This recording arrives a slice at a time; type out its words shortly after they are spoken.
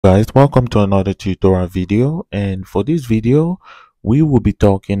Guys, welcome to another tutorial video, and for this video we will be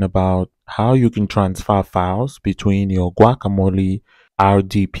talking about how you can transfer files between your Guacamole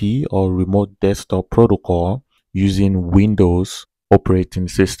RDP or remote desktop protocol using Windows operating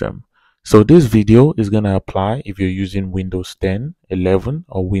system. So this video is going to apply if you're using Windows 10, 11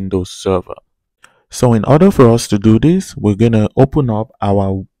 or Windows Server. So in order for us to do this, we're going to open up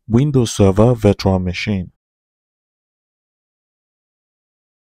our Windows Server virtual machine.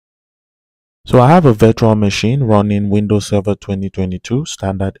 So I have a virtual machine running Windows Server 2022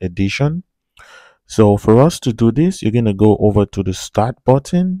 Standard Edition. So for us to do this, you're going to go over to the Start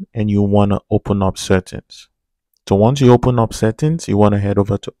button and you want to open up Settings. So once you open up Settings, you want to head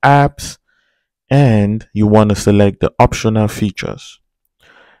over to Apps and you want to select the optional features.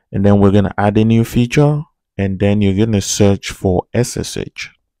 And then we're going to add a new feature and then you're going to search for SSH.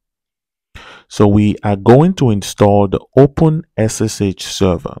 So we are going to install the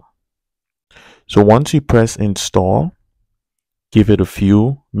OpenSSH.Server. So once you press install, give it a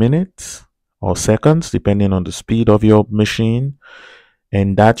few minutes or seconds depending on the speed of your machine,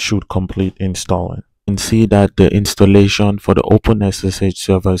 and that should complete installing. You can see that the installation for the OpenSSH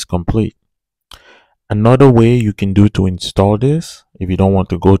server is complete. Another way you can do to install this, if you don't want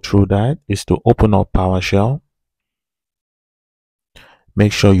to go through that, is to open up PowerShell.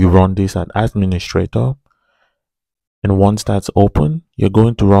 Make sure you run this as administrator. And once that's open, you're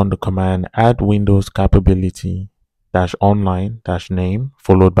going to run the command Add-WindowsCapability -online-name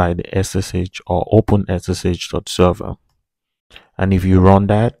followed by the SSH or OpenSSH.Server. And if you run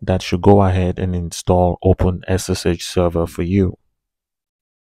that, that should go ahead and install OpenSSH.Server for you.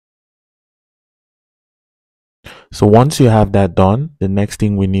 So once you have that done, the next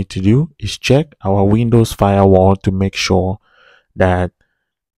thing we need to do is check our Windows firewall to make sure that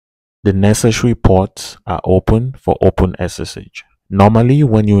the necessary ports are open for OpenSSH. Normally,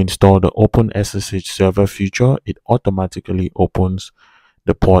 when you install the OpenSSH server feature, it automatically opens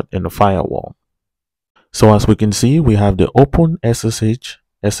the port in the firewall. So as we can see, we have the OpenSSH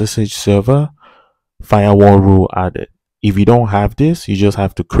server firewall rule added. If you don't have this, you just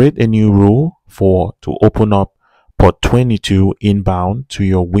have to create a new rule to open up port 22 inbound to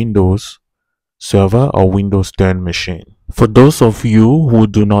your Windows Server or Windows 10 machine. For those of you who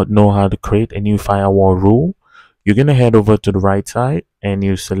do not know how to create a new firewall rule, you're going to head over to the right side and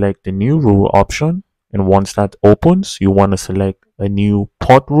you select the new rule option. And once that opens, you want to select a new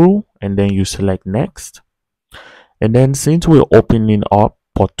port rule and then you select next. And then since we're opening up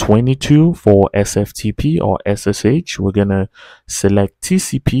port 22 for sftp or SSH, we're going to select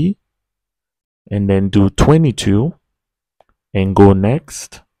TCP and then do 22 and go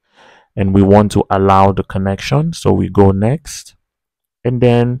next. And we want to allow the connection, so we go next, and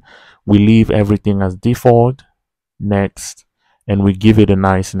then we leave everything as default, next, and we give it a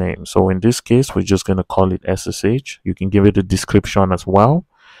nice name. So in this case, we're just going to call it SSH. You can give it a description as well,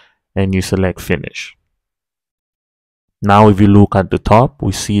 and you select finish. Now if you look at the top,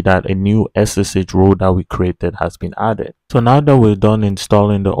 we see that a new SSH rule that we created has been added. So now that we're done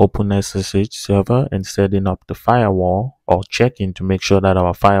installing the OpenSSH server and setting up the firewall or checking to make sure that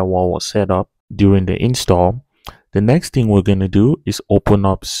our firewall was set up during the install, the next thing we're going to do is open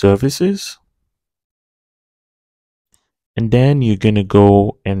up services. And then you're going to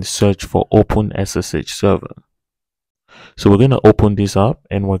go and search for OpenSSH server. So we're going to open this up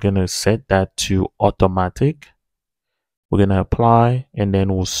and we're going to set that to automatic. We're going to apply and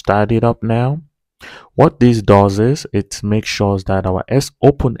then we'll start it up now. What this does is it makes sure that our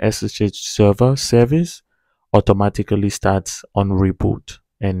OpenSSH server service automatically starts on reboot.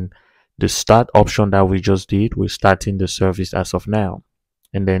 And the start option that we just did, we're starting the service as of now.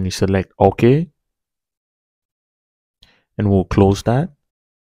 And then you select OK. And we'll close that.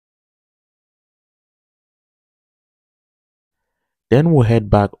 Then we'll head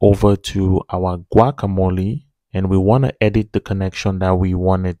back over to our Guacamole. And we want to edit the connection that we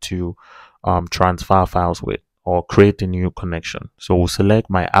wanted to transfer files with or create a new connection. So we'll select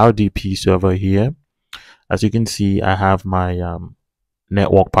my RDP server here. As you can see, I have my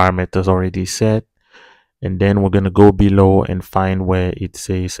network parameters already set. And then we're going to go below and find where it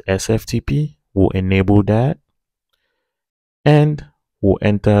says sftp. We'll enable that. And we'll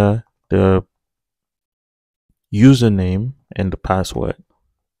enter the username and the password.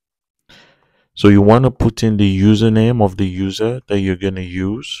 So you want to put in the username of the user that you're going to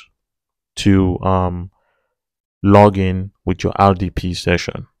use to log in with your RDP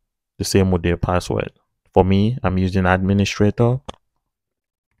session. The same with their password. For me, I'm using administrator.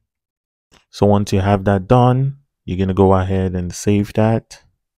 So once you have that done, you're going to go ahead and save that.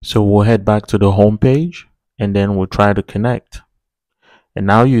 So we'll head back to the home page and then we'll try to connect. And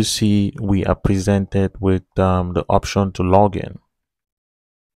now you see we are presented with the option to log in.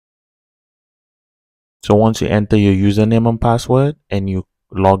 So once you enter your username and password and you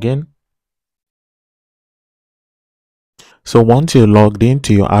log in, so once you're logged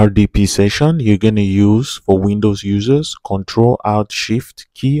into your RDP session, you're going to use, for Windows users, Control-Alt-Shift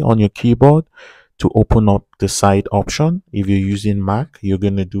key on your keyboard to open up the site option. If you're using Mac, you're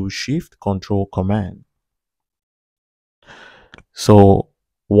going to do Shift Control Command. So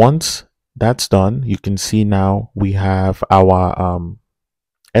once that's done, you can see now we have our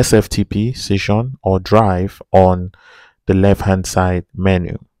sftp session or drive on the left hand side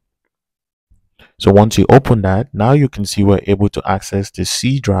menu. So once you open that, now you can see we're able to access the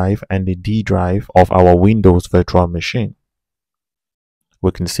C drive and the D drive of our Windows virtual machine.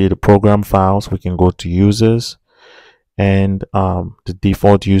 We can see the program files. We can go to users and the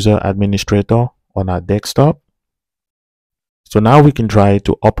default user administrator on our desktop. So now we can try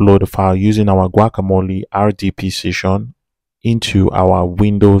to upload a file using our Guacamole RDP session into our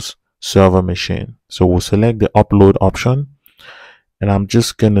Windows server machine. So we'll select the upload option, and I'm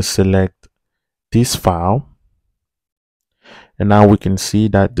just going to select this file. And now we can see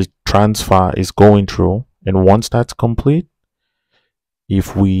that the transfer is going through. And once that's complete,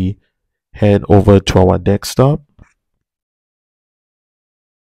 if we head over to our desktop,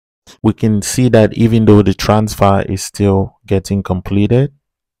 we can see that even though the transfer is still getting completed,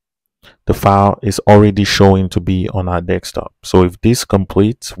 the file is already showing to be on our desktop. So if this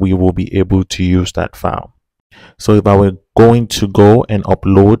completes, we will be able to use that file. So if I were going to go and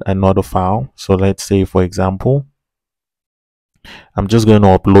upload another file, so let's say, for example, I'm just going to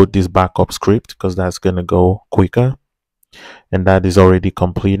upload this backup script because that's going to go quicker, and that is already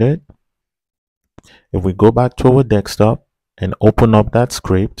completed. If we go back to our desktop and open up that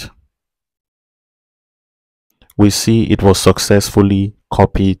script, we see it was successfully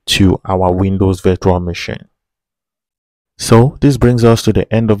copied to our Windows virtual machine. So this brings us to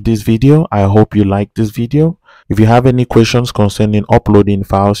the end of this video. I hope you liked this video. If you have any questions concerning uploading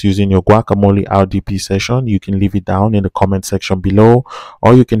files using your Guacamole RDP session, you can leave it down in the comment section below,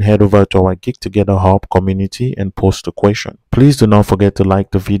 or you can head over to our Geek Together Hub community and post a question. Please do not forget to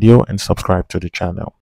like the video and subscribe to the channel.